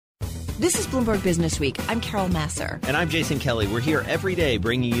This is Bloomberg Businessweek. I'm Carol Massar. And I'm Jason Kelly. We're here every day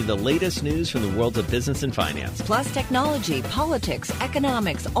bringing you the latest news from the worlds of business and finance. Plus technology, politics,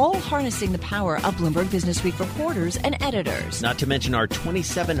 economics, all harnessing the power of Bloomberg Businessweek reporters and editors. Not to mention our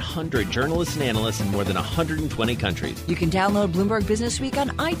 2,700 journalists and analysts in more than 120 countries. You can download Bloomberg Businessweek on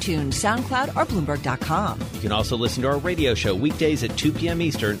iTunes, SoundCloud, or Bloomberg.com. You can also listen to our radio show weekdays at 2 p.m.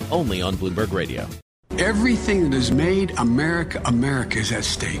 Eastern, only on Bloomberg Radio. Everything that has made America America is at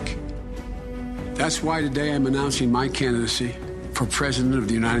stake. That's why today I'm announcing my candidacy for President of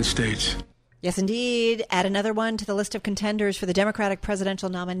the United States. Yes, indeed. Add another one to the list of contenders for the Democratic presidential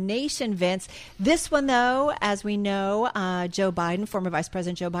nomination, Vince. This one, though, as we know, Joe Biden, former Vice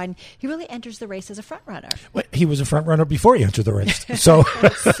President Joe Biden, he really enters the race as a frontrunner. Well, he was a frontrunner before he entered the race. So,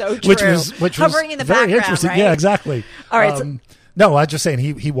 so true. which Hovering was in the very background, interesting. right? Yeah, exactly. All right. No, I'm just saying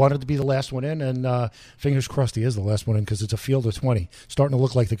he wanted to be the last one in, and fingers crossed he is the last one in because it's a field of 20. Starting to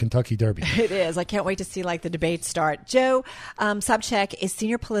look like the Kentucky Derby. It is. I can't wait to see the debates start. Joe Sobczyk is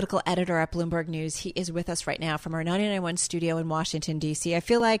senior political editor at Bloomberg News. He is with us right now from our 99.1 studio in Washington, D.C. I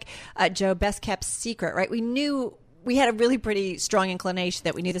feel like, Joe, best kept secret, right? We had a really pretty strong inclination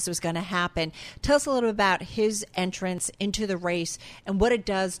that we knew this was going to happen. Tell us a little bit about his entrance into the race and what it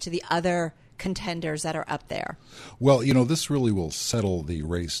does to the other contenders that are up there. Well, this really will settle the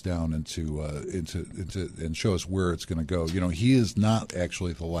race down into and show us where it's going to go. He is not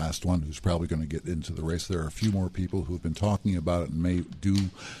actually the last one who's probably going to get into the race. There are a few more people who have been talking about it and may do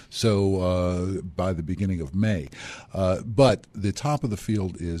so by the beginning of May. But the top of the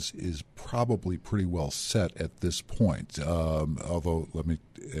field is probably pretty well set at this point. Although, let me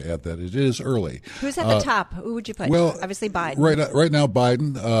add that it is early. Who's at the top? Who would you put? Well, obviously Biden. Right now,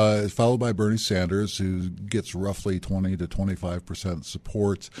 Biden, followed by Bernie Sanders, who gets roughly 20 to 25%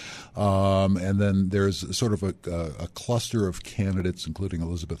 support. And then there's sort of a cluster of candidates, including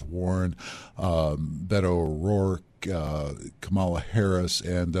Elizabeth Warren, Beto O'Rourke, Kamala Harris,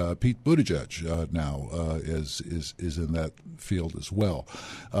 and Pete Buttigieg now is in that field as well.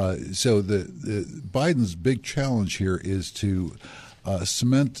 So the Biden's big challenge here is to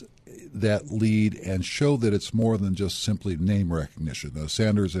cement that lead and show that it's more than just simply name recognition.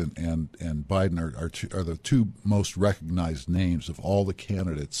 Sanders and Biden are the two most recognized names of all the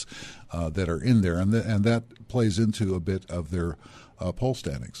candidates that are in there, and that plays into a bit of their poll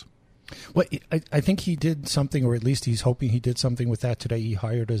standings. Well, I think he did something, or at least he's hoping he did something with that today. He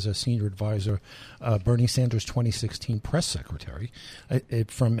hired as a senior advisor Bernie Sanders' 2016 press secretary.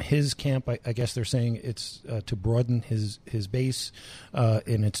 From his camp, I guess they're saying it's to broaden his base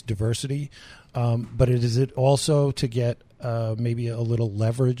in its diversity. But is it also to get maybe a little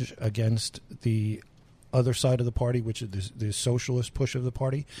leverage against the other side of the party, which is the socialist push of the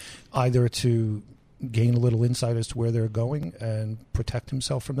party, either to gain a little insight as to where they're going and protect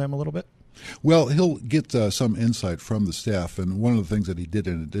himself from them a little bit? Well, he'll get some insight from the staff, and one of the things that he did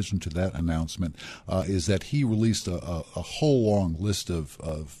in addition to that announcement is that he released a whole long list of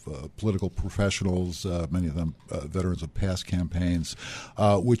political professionals, many of them veterans of past campaigns,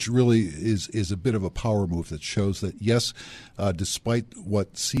 which really is a bit of a power move that shows that, yes, despite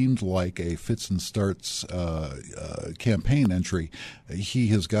what seemed like a fits and starts campaign entry, he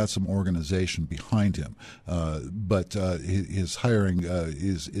has got some organization behind him. But his hiring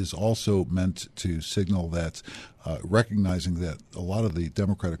is also meant to signal that recognizing that a lot of the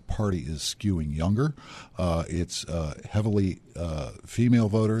Democratic Party is skewing younger. It's heavily female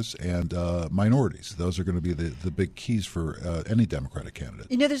voters and minorities. Those are going to be the big keys for any Democratic candidate.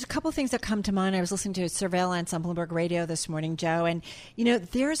 There's a couple of things that come to mind. I was listening to Surveillance on Bloomberg Radio this morning, Joe, and you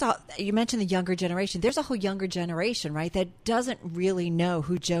mentioned the younger generation. There's a whole younger generation, right, that doesn't really know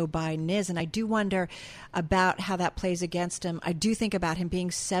who Joe Biden is, and I do wonder about how that plays against him. I do think about him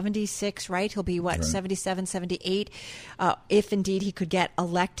being 76, right? He'll be, right. 77, 78. If indeed he could get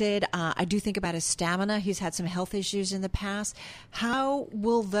elected. I do think about his stamina. He's had some health issues in the past. How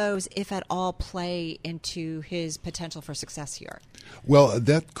will those, if at all, play into his potential for success here? Well,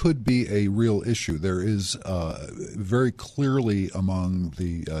 that could be a real issue. There is very clearly among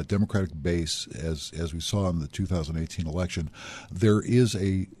the Democratic base, as we saw in the 2018 election, there is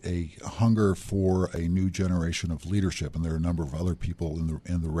a hunger for a new generation of leadership, and there are a number of other people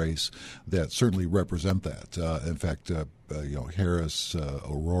in the race that certainly represent that. In fact, Harris,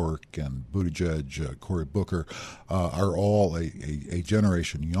 O'Rourke, and Buttigieg, Cory Booker are all a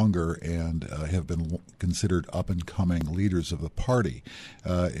generation younger and have been considered up-and-coming leaders of the party.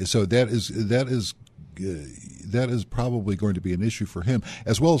 So that is probably going to be an issue for him,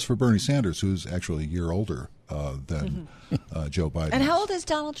 as well as for Bernie Sanders, who's actually a year older than Joe Biden. And how old is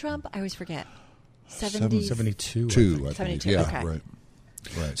Donald Trump? I always forget. 72. 72, I think. Yeah, okay. Right.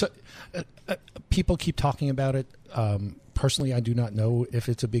 Right. So people keep talking about it. Personally, I do not know if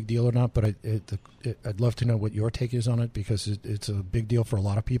it's a big deal or not, but I'd love to know what your take is on it, because it's a big deal for a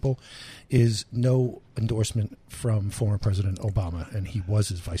lot of people. Is no endorsement from former President Obama, and he was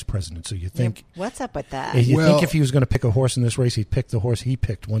his vice president. So you think, what's up with that? You think if he was going to pick a horse in this race, he'd pick the horse he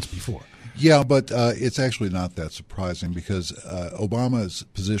picked once before. Yeah, but it's actually not that surprising, because Obama's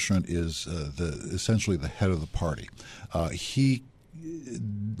position is essentially the head of the party. He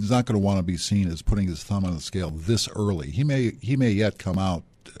is not going to want to be seen as putting his thumb on the scale this early. He may yet come out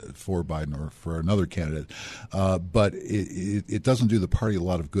for Biden or for another candidate, but it doesn't do the party a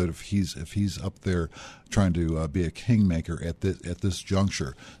lot of good if he's up there trying to be a kingmaker at this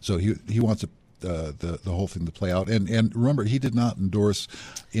juncture. So he wants the whole thing to play out. And remember, he did not endorse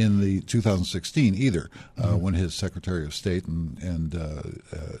in the 2016 either, when his Secretary of State and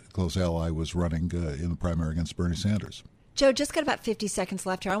close ally was running in the primary against Bernie Sanders. Joe, just got about 50 seconds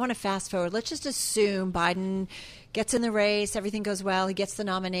left here. I want to fast forward. Let's just assume Biden gets in the race, everything goes well, he gets the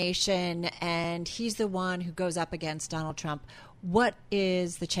nomination, and he's the one who goes up against Donald Trump. What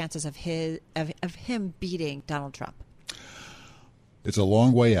is the chances of him beating Donald Trump? It's a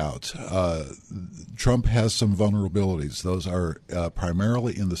long way out. Trump has some vulnerabilities. Those are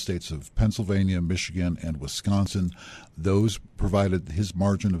primarily in the states of Pennsylvania, Michigan, and Wisconsin. Those provided his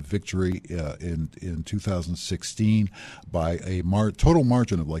margin of victory in 2016 by a total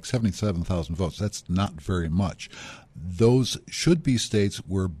margin of like 77,000 votes. That's not very much. Those should be states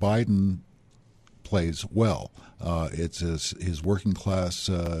where Biden plays well. It's his working class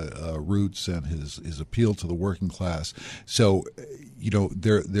roots and his appeal to the working class. So,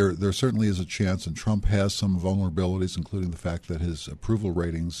 there certainly is a chance, and Trump has some vulnerabilities, including the fact that his approval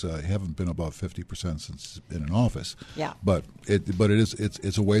ratings haven't been above 50% since he's been in office. Yeah. But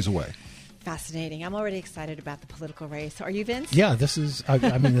it's a ways away. Fascinating. I'm already excited about the political race. Are you, Vince? Yeah, this is, I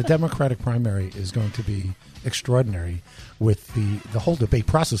mean, the Democratic primary is going to be extraordinary with the whole debate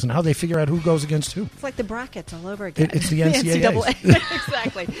process and how they figure out who goes against who. It's like the brackets all over again. It's the NCAA.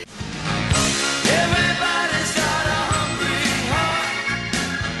 Exactly. Everybody's got a hungry heart.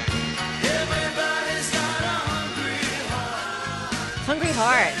 Everybody's got a hungry heart. Hungry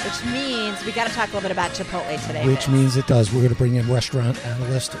heart, which means we got to talk a little bit about Chipotle today. Which means it does. We're going to bring in restaurant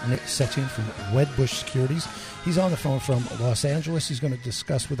analyst Nick Setyan from Wedbush Securities. He's on the phone from Los Angeles. He's going to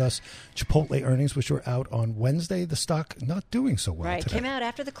discuss with us Chipotle earnings, which were out on Wednesday. The stock not doing so well today. Came out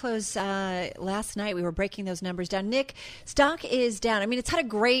after the close last night. We were breaking those numbers down. Nick, stock is down. I mean, it's had a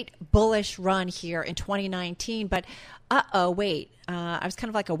great bullish run here in 2019, but wait. I was kind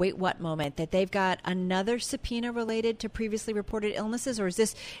of like a wait what moment that they've got another subpoena related to previously reported illnesses, or is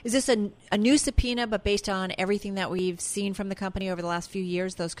this a new subpoena but based on everything that we've seen from the company over the last few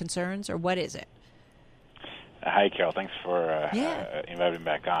years, those concerns, or what is it? Hi, Carol. Thanks for inviting me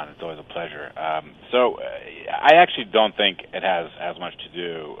back on. It's always a pleasure. I actually don't think it has as much to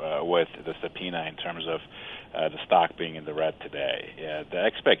do with the subpoena in terms of the stock being in the red today. The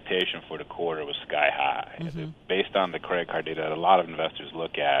expectation for the quarter was sky high. Mm-hmm. Based on the credit card data that a lot of investors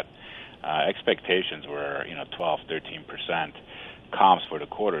look at, expectations were 12, 13% comps for the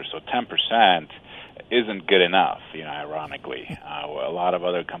quarter. So 10% isn't good enough, ironically. A lot of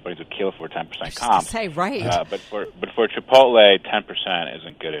other companies would kill for 10% comps. Say, right. But for Chipotle, 10%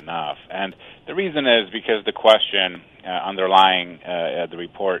 isn't good enough. And the reason is because the question underlying the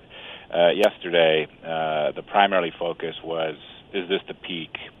report yesterday, the primary focus was, is this the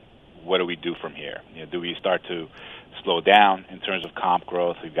peak? What do we do from here? Do we start to slow down in terms of comp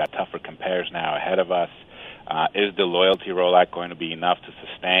growth? We've got tougher compares now ahead of us. Is the loyalty rollout going to be enough to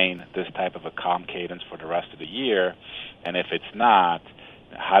sustain this type of a comp cadence for the rest of the year? And if it's not,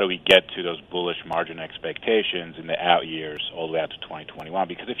 how do we get to those bullish margin expectations in the out years all the way out to 2021?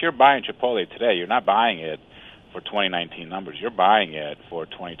 Because if you're buying Chipotle today, you're not buying it for 2019 numbers. You're buying it for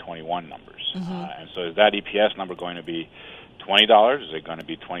 2021 numbers. Mm-hmm. And so is that EPS number going to be $20? Is it going to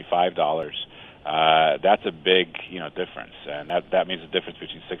be $25? That's a big difference. And that means the difference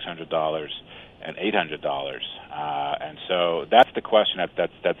between $600 and $800, and so that's the question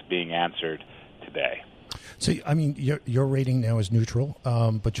that's being answered today. So, I mean, your rating now is neutral,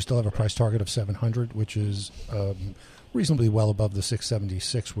 but you still have a price target of 700, which is reasonably well above the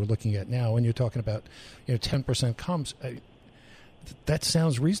 676 we're looking at now. And you're talking about 10% comps. That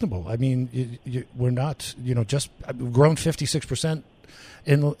sounds reasonable. I mean, we're not just grown 56%.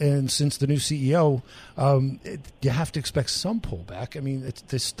 And since the new CEO, you have to expect some pullback. I mean,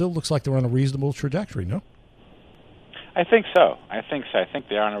 this still looks like they're on a reasonable trajectory, no? I think so. I think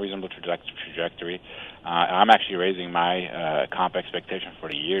they are on a reasonable trajectory. I'm actually raising my comp expectation for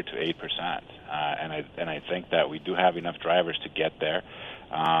the year to 8%, and I think that we do have enough drivers to get there.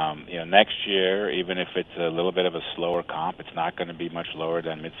 Next year, even if it's a little bit of a slower comp, it's not going to be much lower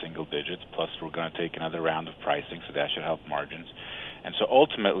than mid-single digits. Plus, we're going to take another round of pricing, so that should help margins. And so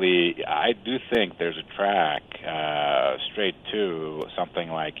ultimately, I do think there's a track straight to something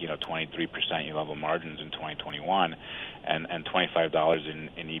like 23% level margins in 2021 and $25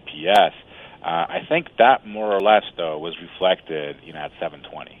 in EPS. I think that more or less, though, was reflected at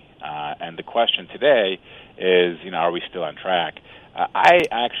 720. And the question today is, are we still on track? I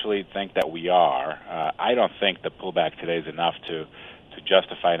actually think that we are. I don't think the pullback today is enough to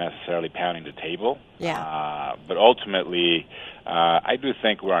justify necessarily pounding the table. Yeah. But ultimately, I do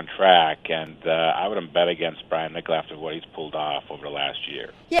think we're on track, and I wouldn't bet against Brian Niccol after what he's pulled off over the last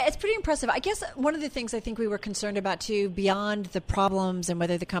year. Yeah, it's pretty impressive. I guess one of the things I think we were concerned about, too, beyond the problems and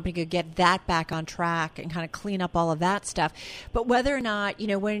whether the company could get that back on track and kind of clean up all of that stuff, but whether or not,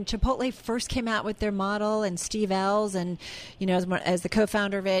 when Chipotle first came out with their model and Steve Ells and, as the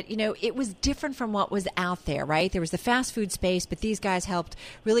co-founder of it, it was different from what was out there, right? There was the fast food space, but these guys helped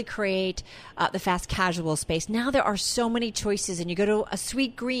really create the fast casual space. Now there are so many choices, and you go to a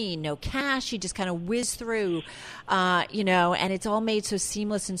Sweet Green, no cash, you just kind of whiz through, and it's all made so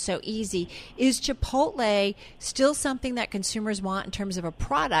seamless and so easy. Is Chipotle still something that consumers want in terms of a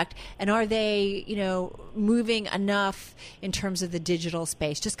product, and are they, moving enough in terms of the digital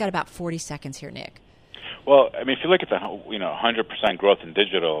space? Just got about 40 seconds here, Nick. Well, I mean, if you look at the 100% growth in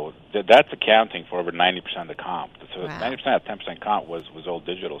digital, that's accounting for over 90% of the comp. So Wow. 90% of 10% comp was all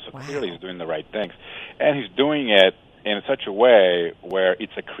digital. So Wow. clearly he's doing the right things, and he's doing it in such a way where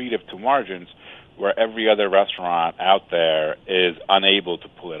it's accretive to margins, where every other restaurant out there is unable to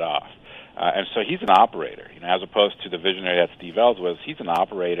pull it off. And so he's an operator, as opposed to the visionary that Steve Ells was. He's an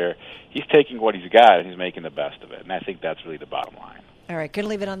operator. He's taking what he's got and he's making the best of it. And I think that's really the bottom line. All right, going to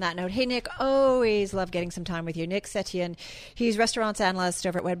leave it on that note. Hey, Nick, always love getting some time with you. Nick Setyan, he's restaurants analyst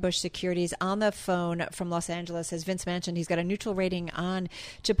over at Wedbush Securities, on the phone from Los Angeles. As Vince mentioned, he's got a neutral rating on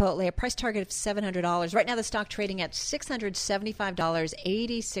Chipotle, a price target of $700. Right now, the stock trading at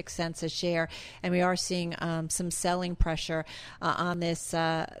 $675.86 a share, and we are seeing some selling pressure on this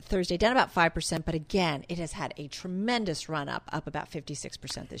Thursday, down about 5%. But again, it has had a tremendous run up about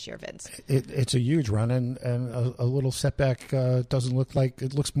 56% this year, Vince. It's a huge run, and a little setback doesn't look like,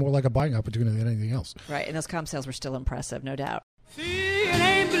 it looks more like a buying opportunity than anything else. Right, and those comp sales were still impressive, no doubt. Seeing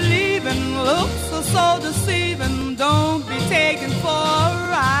ain't believing, looks are so deceiving, don't be taken for a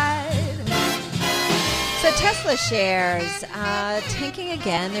ride. So Tesla shares tanking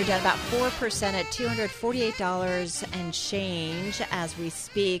again. They're down about 4% at $248 and change as we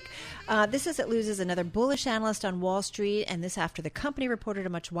speak. This as it loses another bullish analyst on Wall Street, and this after the company reported a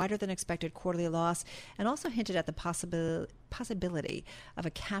much wider than expected quarterly loss and also hinted at the possibility of a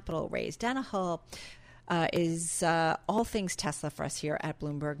capital raise. Dana Hull is all things Tesla for us here at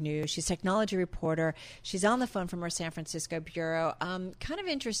Bloomberg News. She's a technology reporter. She's on the phone from our San Francisco bureau. Kind of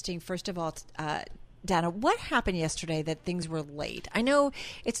interesting, first of all, Dana, what happened yesterday that things were late? I know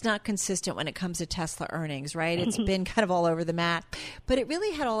it's not consistent when it comes to Tesla earnings, right? It's been kind of all over the map, but it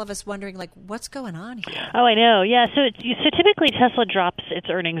really had all of us wondering, what's going on here? Oh, I know. Yeah. So typically Tesla drops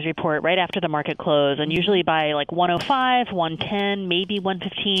its earnings report right after the market close, and usually by 105, 110, maybe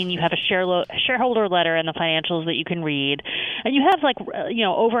 115, you have a shareholder letter and the financials that you can read, and you have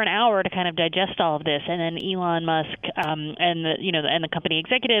over an hour to kind of digest all of this, and then Elon Musk and the company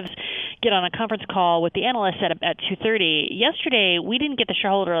executives get on a conference call with the analysts at 2:30. Yesterday, we didn't get the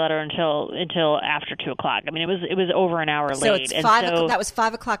shareholder letter until after 2 o'clock. I mean, it was over an hour so late. It's that was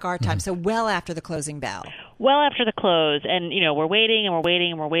 5 o'clock our time, so well after the closing bell. Well after the close, and we're waiting and we're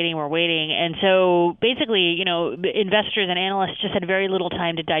waiting and we're waiting and we're waiting, and so basically, investors and analysts just had very little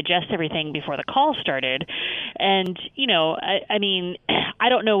time to digest everything before the call started, and I mean, I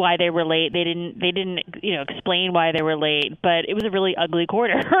don't know why they were late. They didn't explain why they were late, but it was a really ugly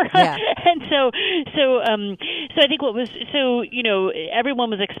quarter, yeah. And so I think everyone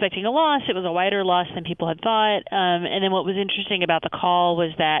was expecting a loss. It was a wider loss than people had thought, and then what was interesting about the call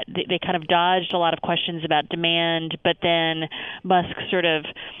was that they kind of dodged a lot of questions about demand, but then Musk sort of,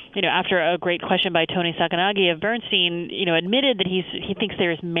 after a great question by Tony Sacconaghi of Bernstein, admitted that he thinks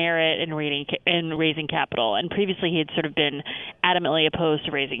there is merit in raising capital, and previously he had sort of been adamantly opposed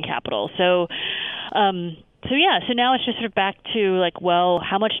to raising capital. So now it's just sort of back to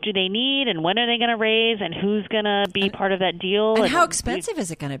how much do they need, and when are they going to raise, and who's going to be part of that deal, and how expensive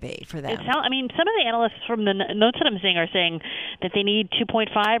is it going to be for them? Some of the analysts from the notes that I'm seeing are saying that they need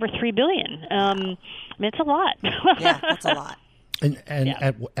 $2.5 or $3 billion. I mean, it's a lot. Yeah, that's a lot. And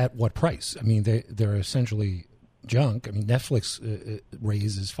at what price? I mean, they're essentially junk. I mean, Netflix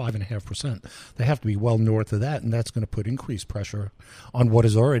raise is 5.5%. They have to be well north of that, and that's going to put increased pressure on what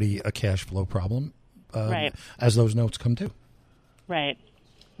is already a cash flow problem as those notes come due. Right.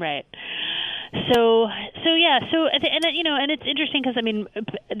 So and it's interesting because I mean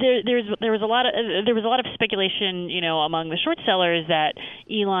there was a lot of speculation among the short sellers that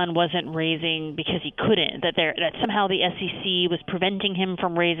Elon wasn't raising because he couldn't, that somehow the SEC was preventing him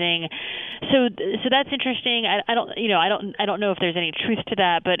from raising. So that's interesting. I don't know if there's any truth to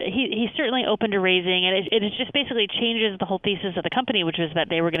that, but he's certainly open to raising, and it just basically changes the whole thesis of the company, which was that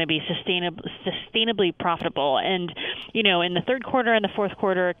they were going to be sustainably profitable. And in the third quarter and the fourth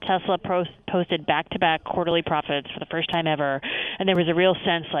quarter, Tesla posted back-to-back quarterly profits for the first time ever, and there was a real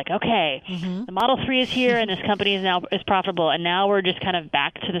sense like, okay, the Model 3 is here, and this company is profitable, and now we're just kind of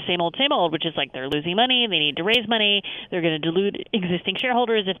back to the same old, which is like they're losing money, they need to raise money, they're going to dilute existing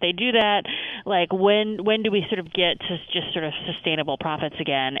shareholders if they do that. Like when do we sort of get to just sort of sustainable profits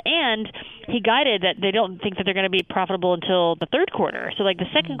again? And he guided that they don't think that they're going to be profitable until the third quarter. So like the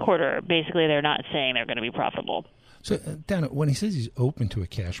second quarter, basically they're not saying they're going to be profitable. So, Dana, when he says he's open to a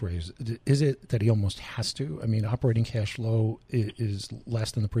cash raise, is it that he almost has to? I mean, operating cash flow is less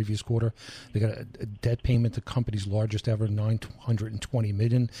than the previous quarter. They got a debt payment, the company's largest ever, $920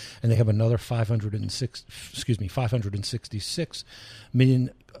 million, and they have another $566 million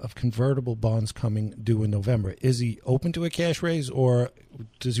of convertible bonds coming due in November. Is he open to a cash raise, or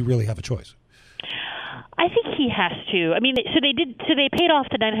does he really have a choice? I think he has to. I mean, so they paid off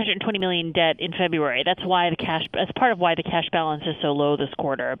the $920 million debt in February. That's why that's part of why the cash balance is so low this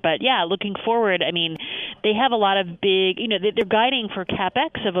quarter. But yeah, looking forward, I mean, they have a lot of big, they're guiding for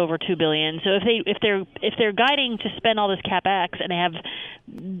CapEx of over $2 billion. So if they're guiding to spend all this CapEx and they have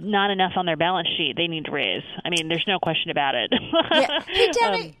not enough on their balance sheet, they need to raise. I mean, there's no question about it. Yeah. Hey,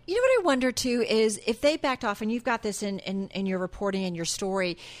 Dana, what I wonder too is if they backed off, and you've got this in your reporting and your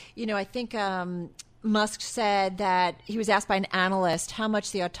story. I think Musk said that he was asked by an analyst how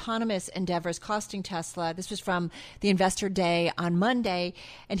much the autonomous endeavor is costing Tesla. This was from the Investor Day on Monday,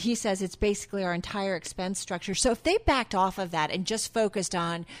 and he says it's basically our entire expense structure. So if they backed off of that and just focused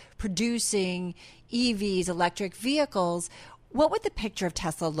on producing EVs, electric vehicles, what would the picture of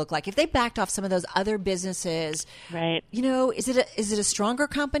Tesla look like if they backed off some of those other businesses? Right. Is it a stronger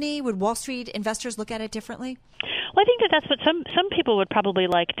company? Would Wall Street investors look at it differently? Well, I think that's what some people would probably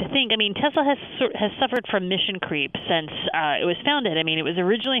like to think. I mean, Tesla has suffered from mission creep since it was founded. I mean, it was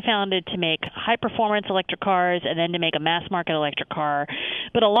originally founded to make high-performance electric cars and then to make a mass-market electric car.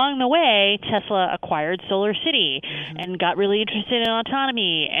 But along the way, Tesla acquired Solar City and got really interested in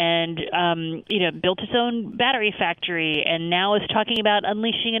autonomy and built its own battery factory, and now is talking about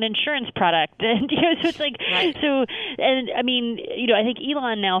unleashing an insurance product. And so it's like and I mean, I think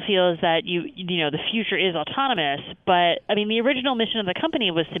Elon now feels that the future is autonomous. But I mean, the original mission of the company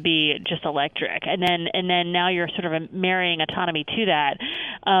was to be just electric, and then now you're sort of marrying autonomy to that.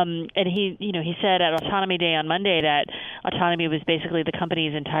 And he said at Autonomy Day on Monday that autonomy was basically the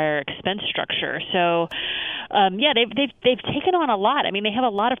company's entire expense structure. So they've taken on a lot. I mean, they have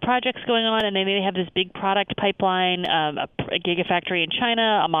a lot of projects going on, and they have this big product pipeline, a gigafactory in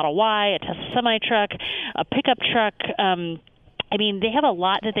China, a Model Y, a Tesla semi-truck, a pickup truck. I mean, they have a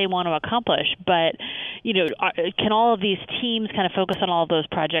lot that they want to accomplish, but, can all of these teams kind of focus on all of those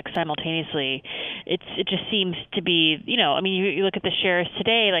projects simultaneously? It just seems to be, I mean, you look at the shares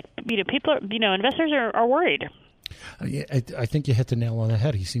today, like, people are, investors are worried. I think you hit the nail on the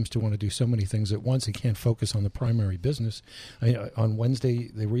head. He seems to want to do so many things at once. He can't focus on the primary business. On Wednesday,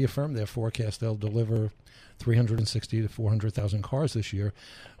 they reaffirmed their forecast. They'll deliver 360 to 400,000 cars this year,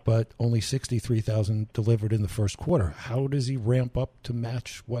 but only 63,000 delivered in the first quarter. How does he ramp up to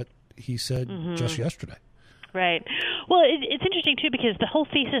match what he said just yesterday? Right. Well, it's interesting, too, because the whole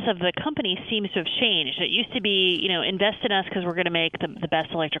thesis of the company seems to have changed. It used to be, invest in us because we're going to make the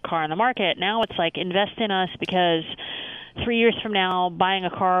best electric car on the market. Now it's like invest in us because 3 years from now, driving a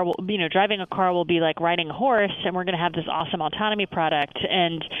car will be like riding a horse, and we're going to have this awesome autonomy product.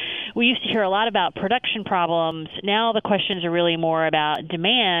 And we used to hear a lot about production problems. Now the questions are really more about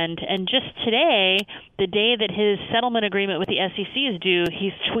demand. And just today, the day that his settlement agreement with the SEC is due,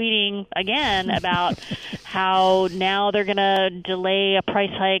 he's tweeting again about how now they're going to delay a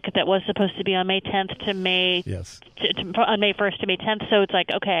price hike that was supposed to be on May 10th to May on May 1st to May 10th. So it's like,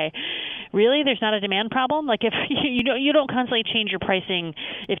 okay, really, there's not a demand problem? Like if you don't constantly change your pricing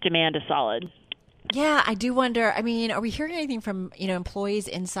if demand is solid. Yeah, I do wonder. I mean, are we hearing anything from employees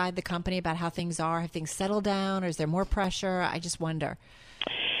inside the company about how things are? Have things settled down, or is there more pressure? I just wonder.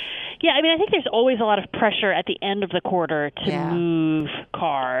 Yeah, I mean, I think there's always a lot of pressure at the end of the quarter to move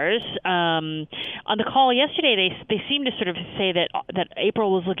cars. On the call yesterday, they seemed to sort of say that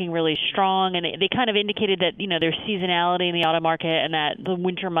April was looking really strong, and they kind of indicated that there's seasonality in the auto market and that the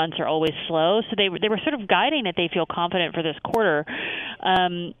winter months are always slow. So they were sort of guiding that they feel confident for this quarter.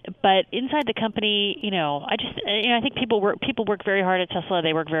 But inside the company, I think people work very hard at Tesla.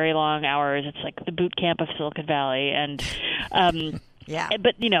 They work very long hours. It's like the boot camp of Silicon Valley, and yeah,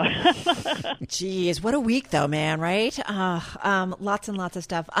 but geez, what a week though, man, right? Lots and lots of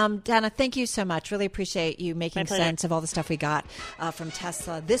stuff. Dana, thank you so much. Really appreciate you making sense of all the stuff we got from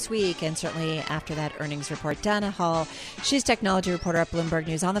Tesla this week, and certainly after that earnings report. Dana Hull, she's technology reporter at Bloomberg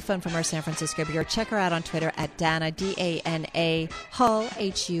News, on the phone from our San Francisco bureau. Check her out on Twitter at Dana, Dana Hull,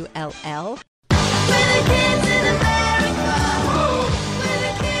 Hull.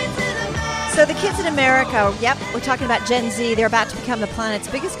 So the kids in America, we're talking about Gen Z. They're about to become the planet's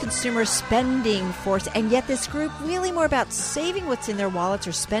biggest consumer spending force, and yet this group really more about saving what's in their wallets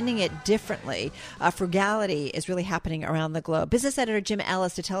or spending it differently. Frugality is really happening around the globe. Business editor Jim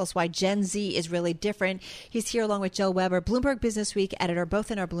Ellis to tell us why Gen Z is really different. He's here along with Joel Weber, Bloomberg Businessweek editor,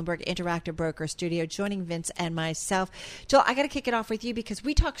 both in our Bloomberg Interactive Broker studio, joining Vince and myself. Joel, I got to kick it off with you because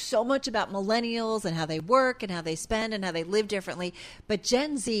we talk so much about millennials and how they work and how they spend and how they live differently, but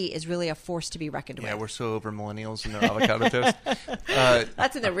Gen Z is really a force to be reckoned with. Yeah, we're so over millennials and their avocado toast.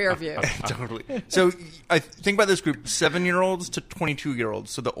 That's in the rear view. Totally. So I think about this group, 7-year-olds to 22-year-olds.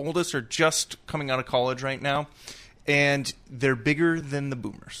 So the oldest are just coming out of college right now, and they're bigger than the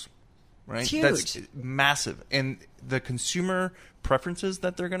boomers, right? It's huge. That's massive. And the consumer preferences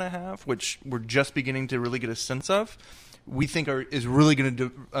that they're going to have, which we're just beginning to really get a sense of, we think is really going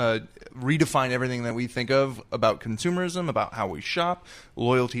to redefine everything that we think of about consumerism, about how we shop,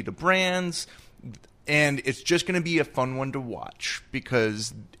 loyalty to brands, and it's just going to be a fun one to watch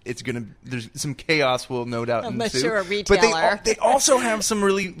because there's some chaos will no doubt ensue. Unless you're a retailer. But they also have some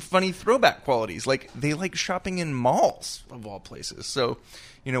really funny throwback qualities. Like they like shopping in malls of all places. So,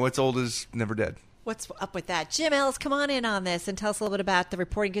 what's old is never dead. What's up with that? Jim Ellis, come on in on this and tell us a little bit about the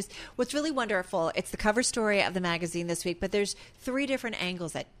reporting. Because what's really wonderful, it's the cover story of the magazine this week, but there's 3 different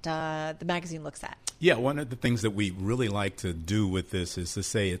angles that the magazine looks at. Yeah, one of the things that we really like to do with this is to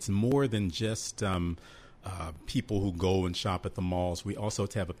say it's more than just people who go and shop at the malls. We also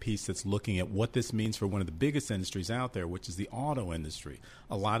have a piece that's looking at what this means for one of the biggest industries out there, which is the auto industry.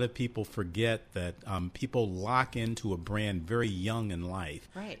 A lot of people forget that people lock into a brand very young in life.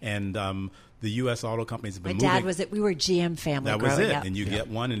 Right. And the U.S. auto companies have been My dad was it. We were a GM family. That was it. Up. And you get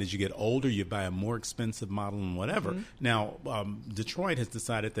one, and as you get older, you buy a more expensive model and whatever. Mm-hmm. Now, Detroit has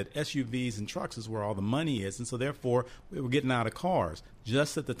decided that SUVs and trucks is where all the money is, and so therefore we're getting out of cars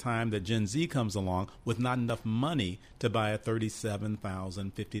just at the time that Gen Z comes along with not enough money to buy a $37,000,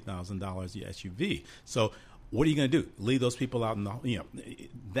 $50,000 SUV. So what are you going to do? Leave those people out in the,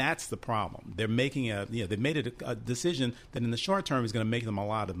 that's the problem. They're making they've made a decision that in the short term is going to make them a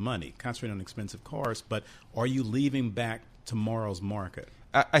lot of money, concentrating on expensive cars. But are you leaving back tomorrow's market?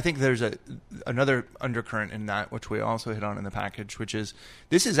 I think there's another undercurrent in that, which we also hit on in the package, which is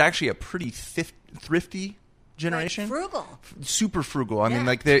this is actually a pretty thrifty generation. Right, frugal. Super frugal. I mean,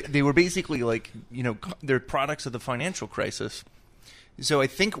 like they were basically like, they're products of the financial crisis. So I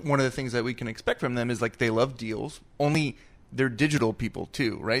think one of the things that we can expect from them is like they love deals. Only they're digital people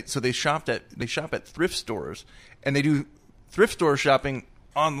too, right? So they shop at thrift stores, and they do thrift store shopping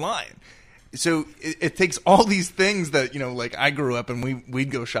online. So it takes all these things that like I grew up and we'd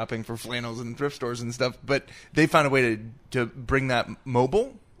go shopping for flannels in thrift stores and stuff, but they found a way to bring that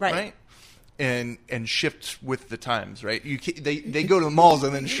mobile, right? And shift with the times, right? They go to the malls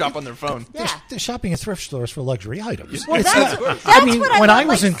and then shop on their phone. Yeah. They're shopping at thrift stores for luxury items. Well, that's when I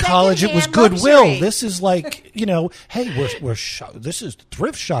was in college, it was Goodwill. Luxury. This is like, hey, this is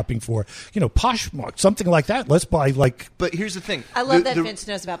thrift shopping for, Poshmark, something like that. Let's buy like. But here's the thing. I love that Vince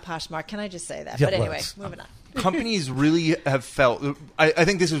knows about Poshmark. Can I just say that? Yeah, but anyway, moving on. Companies really have felt, I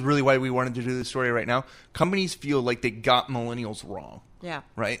think this is really why we wanted to do this story right now. Companies feel like they got millennials wrong. Yeah.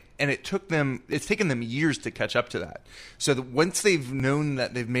 Right. And it's taken them years to catch up to that. So that once they've known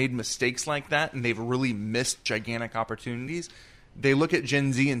that they've made mistakes like that and they've really missed gigantic opportunities, they look at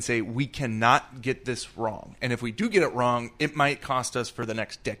Gen Z and say, we cannot get this wrong. And if we do get it wrong, it might cost us for the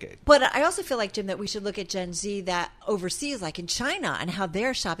next decade. But I also feel like, Jim, that we should look at Gen Z that overseas, like in China, and how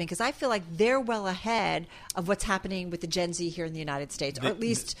they're shopping, because I feel like they're well ahead of what's happening with the Gen Z here in the United States, or at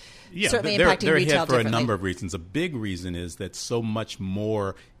least certainly impacting they're retail ahead for differently. a number of reasons. A big reason is that so much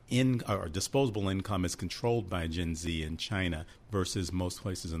more disposable income is controlled by Gen Z in China versus most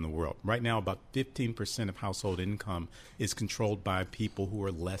places in the world. Right now, about 15% of household income is controlled by people who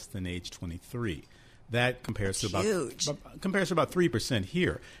are less than age 23. That compares to about 3%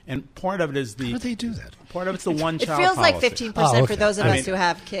 here, and part of it is the. How do they do that? Part of it's the one-child policy. It feels policy. like 15% for those of us who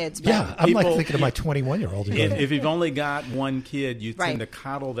have kids. But yeah, I'm like thinking of my 21-year-old. If you've only got one kid, you tend to Right.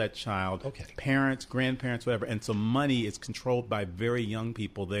 coddle that child. Okay. Parents, grandparents, whatever, and so money is controlled by very young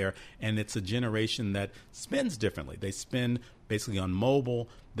people there, and it's a generation that spends differently. They spend basically on mobile.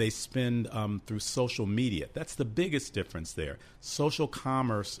 They spend through social media. That's the biggest difference there. Social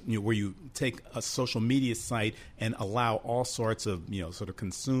commerce, where you take a social media site and allow all sorts of, sort of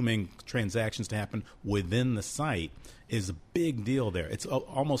consuming transactions to happen within the site, is a big deal there. It's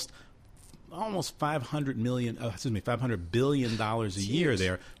almost $500 billion a year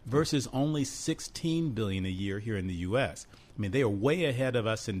there, versus only $16 billion a year here in the U.S. I mean, they are way ahead of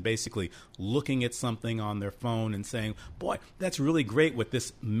us in basically looking at something on their phone and saying, boy, that's really great what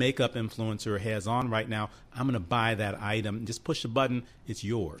this makeup influencer has on right now. I'm going to buy that item. Just push the button. It's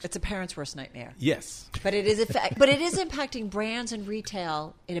yours. It's a parent's worst nightmare. Yes. But it is impacting brands and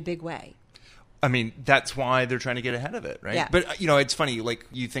retail in a big way. I mean, that's why they're trying to get ahead of it, right? Yeah. But, it's funny, like,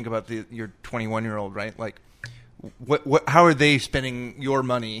 you think about your 21-year-old, right? Like, how are they spending your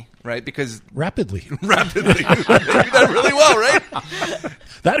money, right? Because rapidly. They do that really well, right?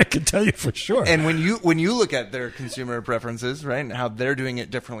 That I can tell you for sure. And when you look at their consumer preferences, right, and how they're doing it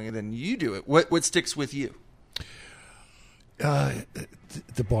differently than you do it, what sticks with you? The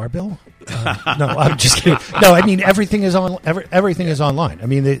barbell? No, I'm just kidding. No, I mean everything is on. Everything is online. I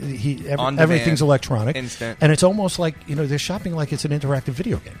mean, everything's electronic, instant, and it's almost like they're shopping like it's an interactive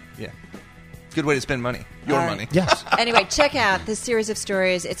video game. Yeah. Good way to spend money. Your money. Yes. Anyway, check out this series of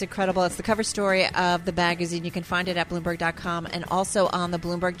stories. It's incredible. It's the cover story of the magazine. You can find it at Bloomberg.com and also on the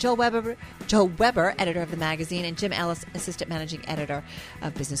Bloomberg. Joe Weber, editor of the magazine, and Jim Ellis, assistant managing editor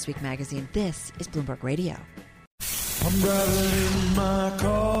of Businessweek Magazine. This is Bloomberg Radio. I'm driving in my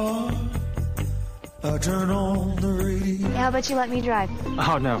car. I turn on the radio. How about you let me drive?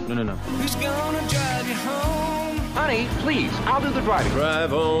 Oh, no. Who's gonna drive you home? Honey, please, I'll do the driving.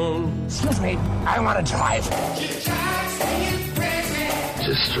 Drive on. Excuse me, I want to drive.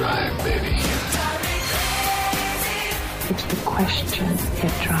 Just drive, baby. It's the question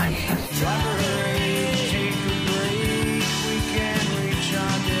that drives us.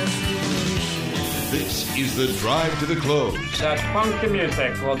 This is the Drive to the Close. That funky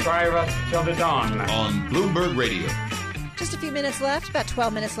music will drive us till the dawn. On Bloomberg Radio. Just a few minutes left, about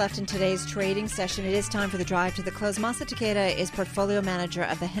 12 minutes left in today's trading session. It is time for the Drive to the Close. Masakazu Takeda is portfolio manager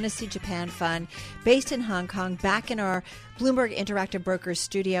of the Hennessy Japan Fund, based in Hong Kong, back in our Bloomberg Interactive Brokers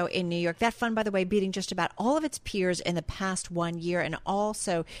studio in New York. That fund, by the way, beating just about all of its peers in the past 1 year, and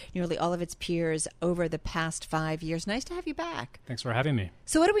also nearly all of its peers over the past 5 years. Nice to have you back. Thanks for having me.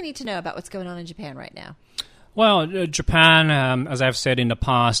 So what do we need to know about what's going on in Japan right now? Well, Japan, as I've said in the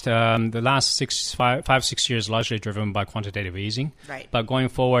past, the last 5-6 years largely driven by quantitative easing. Right. But going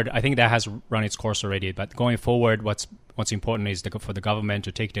forward, I think that has run its course already. But going forward, what's important is for the government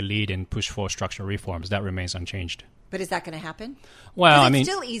to take the lead and push for structural reforms. That remains unchanged. But is that going to happen? Well, it's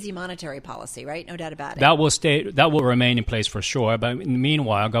still easy monetary policy, right? No doubt about it. That will remain in place for sure. But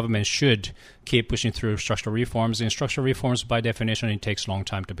meanwhile, government should keep pushing through structural reforms. And structural reforms, by definition, it takes a long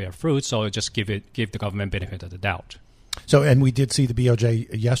time to bear fruit. So just give the government benefit of the doubt. So, and we did see the BOJ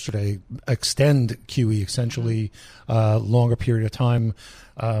yesterday extend QE, essentially longer period of time,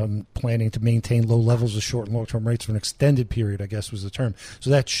 planning to maintain low levels of short and long-term rates for an extended period, I guess was the term. So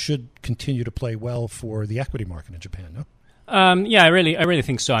that should continue to play well for the equity market in Japan, no? Yeah, I really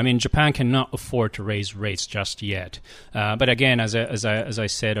think so. I mean, Japan cannot afford to raise rates just yet. But again, as I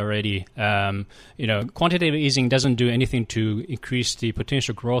said already, quantitative easing doesn't do anything to increase the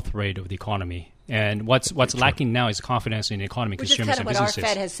potential growth rate of the economy. And what's lacking now is confidence in the economy, consumers and businesses. Which is kind of what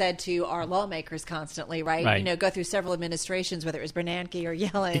our Fed has said to our lawmakers constantly, right? Right. Go through several administrations, whether it was Bernanke or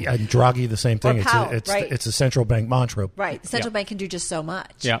Yellen. And Draghi, the same thing. Or Powell, it's a central bank mantra. Right. The central bank can do just so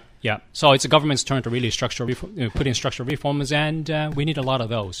much. Yeah. So it's the government's turn to really put in structural reforms, and we need a lot of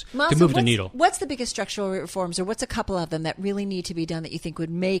those to move the needle. What's the biggest structural reforms, or what's a couple of them that really need to be done that you think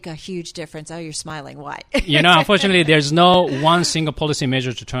would make a huge difference? Oh, you're smiling. Why? Unfortunately, there's no one single policy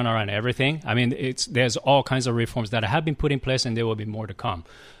measure to turn around everything. I mean, there's all kinds of reforms that have been put in place, and there will be more to come.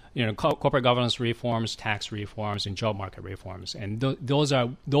 Corporate governance reforms, tax reforms, and job market reforms, and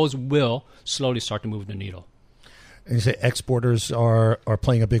those will slowly start to move the needle. And you say exporters are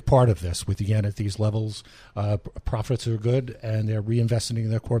playing a big part of this with the yen at these levels. Profits are good, and they're reinvesting in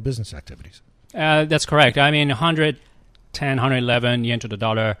their core business activities. That's correct. I mean, 110, 111 yen to the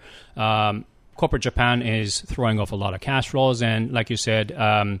dollar. Corporate Japan is throwing off a lot of cash flows, and like you said,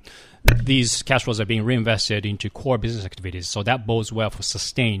 these cash flows are being reinvested into core business activities. So that bodes well for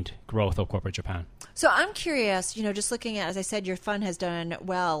sustained growth of corporate Japan. So I'm curious, just looking at, as I said, your fund has done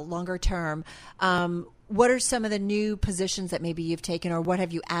well longer term. What are some of the new positions that maybe you've taken, or what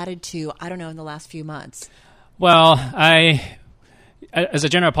have you added to, I don't know, in the last few months? Well, as a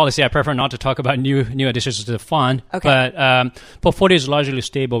general policy, I prefer not to talk about new additions to the fund. Okay. But portfolio is largely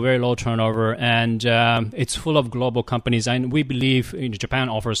stable, very low turnover, and it's full of global companies. And we believe Japan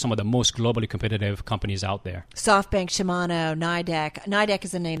offers some of the most globally competitive companies out there. SoftBank, Shimano, Nidec. Nidec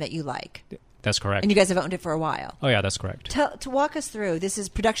is a name that you like. That's correct. And you guys have owned it for a while. Oh, yeah, that's correct. To walk us through, this is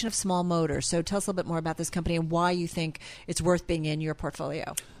production of small motors. So tell us a little bit more about this company and why you think it's worth being in your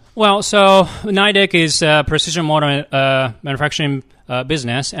portfolio. Well, so Nidec is a precision motor manufacturing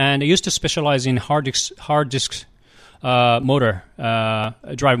business, and it used to specialize in hard disk motor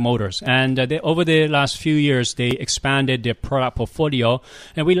drive motors. And over the last few years, they expanded their product portfolio.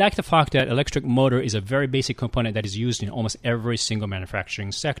 And we like the fact that electric motor is a very basic component that is used in almost every single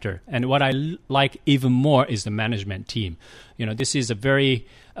manufacturing sector. And what I like even more is the management team. This is a very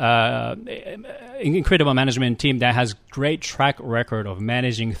incredible management team that has great track record of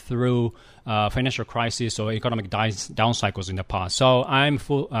managing through financial crisis or economic down cycles in the past. So I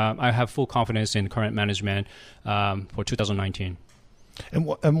have full confidence in current management for 2019. And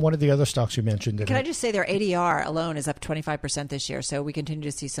one of the other stocks you mentioned. Can I just say their ADR alone is up 25% this year, so we continue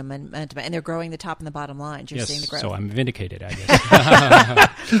to see some momentum, and they're growing the top and the bottom lines. You're seeing the growth. So I'm vindicated, I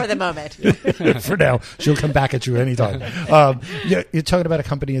guess. For the moment. For now. She'll come back at you anytime. You're talking about a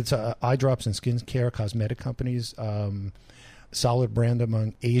company, it's eye drops and skincare, cosmetic companies, solid brand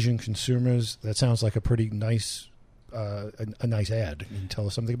among Asian consumers. That sounds like a pretty nice a nice ad. Can you tell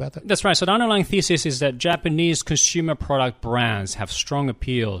us something about that? That's right. So the underlying thesis is that Japanese consumer product brands have strong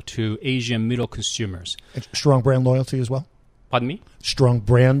appeal to Asian middle consumers. Strong brand loyalty as well? Pardon me? Strong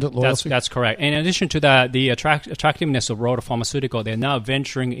brand loyalty? That's correct. In addition to that, the attractiveness of Rotor Pharmaceutical, they're now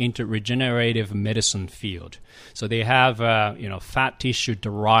venturing into regenerative medicine field. So they have fat tissue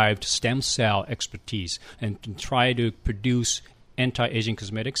derived stem cell expertise and can try to produce anti-aging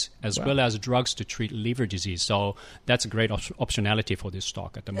cosmetics as well as drugs to treat liver disease. So that's a great optionality for this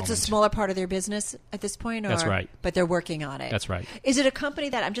stock at the moment. It's a smaller part of their business at this point? That's right. But they're working on it. That's right. Is it a company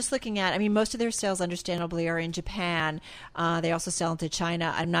that I'm just looking at? I mean, most of their sales, understandably, are in Japan. They also sell into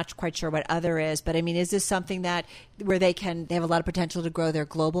China. I'm not quite sure what other is. But, I mean, is this something that where they have a lot of potential to grow their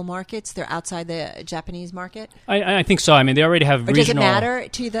global markets? They're outside the Japanese market? I think so. I mean, they already have regional... Does it matter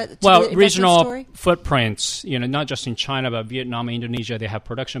to the regional story? Footprints, not just in China, but Vietnam, Indonesia, they have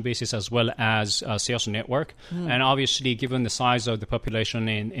production bases as well as sales network. And obviously, given the size of the population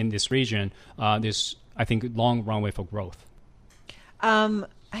in this region, there's, I think, long runway for growth.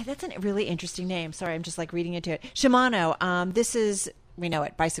 That's a really interesting name. Sorry, I'm just reading into it. Shimano, this is, we know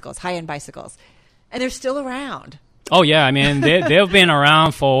it, bicycles, high-end bicycles. And they're still around. Oh, yeah. I mean, they've been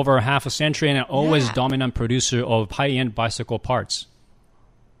around for over half a century and are always dominant producer of high-end bicycle parts.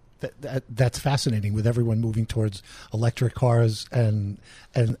 That's fascinating, with everyone moving towards electric cars and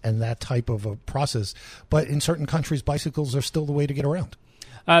that type of a process. But in certain countries, bicycles are still the way to get around.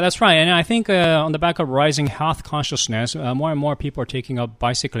 That's right. And I think on the back of rising health consciousness, more and more people are taking up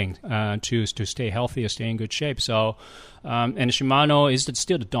bicycling to stay healthy or stay in good shape. So, and Shimano is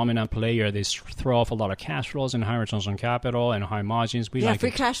still the dominant player. They throw off a lot of cash flows and high returns on capital and high margins. Free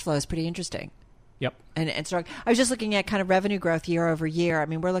cash flow is pretty interesting. Yep. And strong. I was just looking at kind of revenue growth year over year. I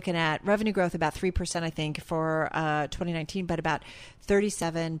mean, we're looking at revenue growth about 3%, I think, for 2019, but about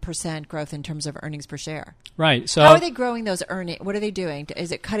 37% growth in terms of earnings per share. Right. So how are they growing those earnings? What are they doing?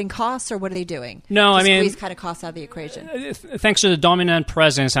 Is it cutting costs, or what are they doing? No, I mean, squeeze kind of costs out of the equation. Thanks to the dominant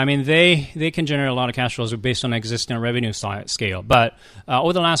presence, I mean, they can generate a lot of cash flows based on existing revenue scale. But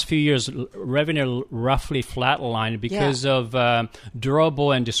over the last few years, revenue roughly flatlined because of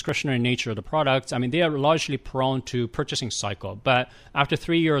durable and discretionary nature of the products. I mean, they are largely prone to purchasing cycle. But after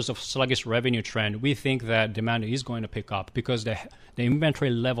 3 years of sluggish revenue trend, we think that demand is going to pick up because the inventory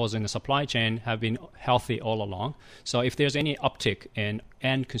levels in the supply chain have been healthy all along. So if there's any uptick in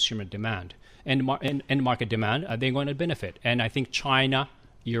end consumer demand, end market demand, they're going to benefit. And I think China,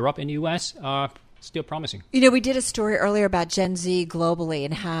 Europe, and U.S. are still promising. You know, we did a story earlier about Gen Z globally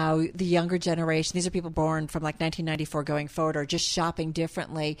and how the younger generation, these are people born from like 1994 going forward, are just shopping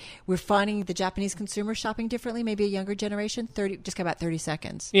differently. We're finding the Japanese consumer shopping differently, maybe a younger generation. Just got about 30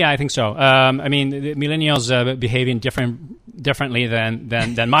 seconds. Yeah, I think so. I mean, the millennials behaving differently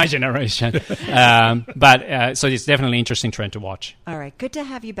than my generation. But so it's definitely an interesting trend to watch. All right. Good to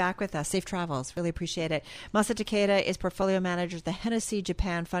have you back with us. Safe travels. Really appreciate it. Masakazu Takeda is portfolio manager of the Hennessy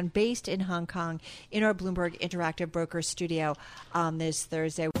Japan Fund based in Hong Kong in our Bloomberg Interactive Brokers studio on this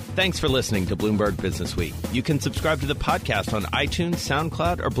Thursday. Thanks for listening to Bloomberg Business Week. You can subscribe to the podcast on iTunes,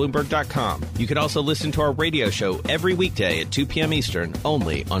 SoundCloud, or Bloomberg.com. You can also listen to our radio show every weekday at 2 p.m. Eastern,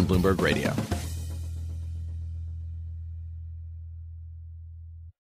 only on Bloomberg Radio.